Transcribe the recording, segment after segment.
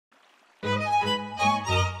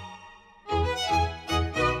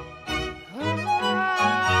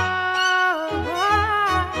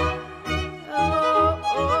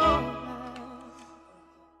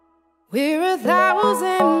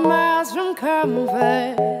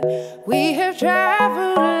comfort. We have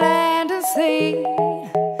traveled land and sea,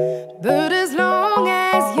 but as long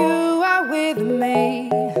as you are with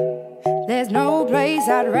me, there's no place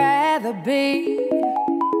I'd rather be.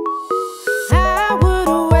 I would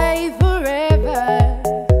away forever,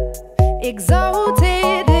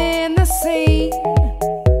 exalted in the sea.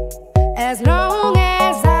 As long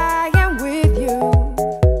as I am with you,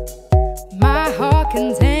 my heart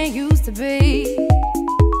continues to beat.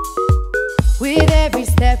 With every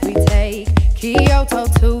step we take, Kyoto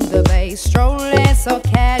to the bay, strolling so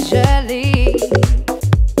casually.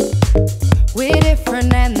 We're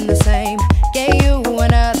different and the same, gave you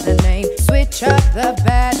another name, switch up the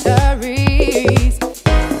batteries.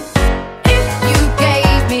 If you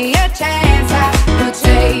gave me a chance, I would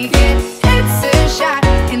take it. It's a shot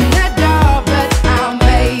in the dark, but I'll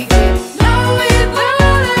make it. Know with a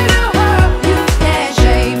little hope you can't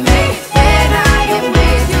shame me. When I am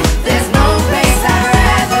with you, there's no place I'd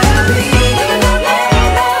rather be.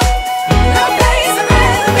 No place I'd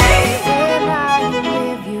rather be. When I am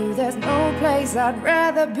with you, there's no place I'd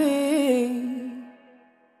rather be.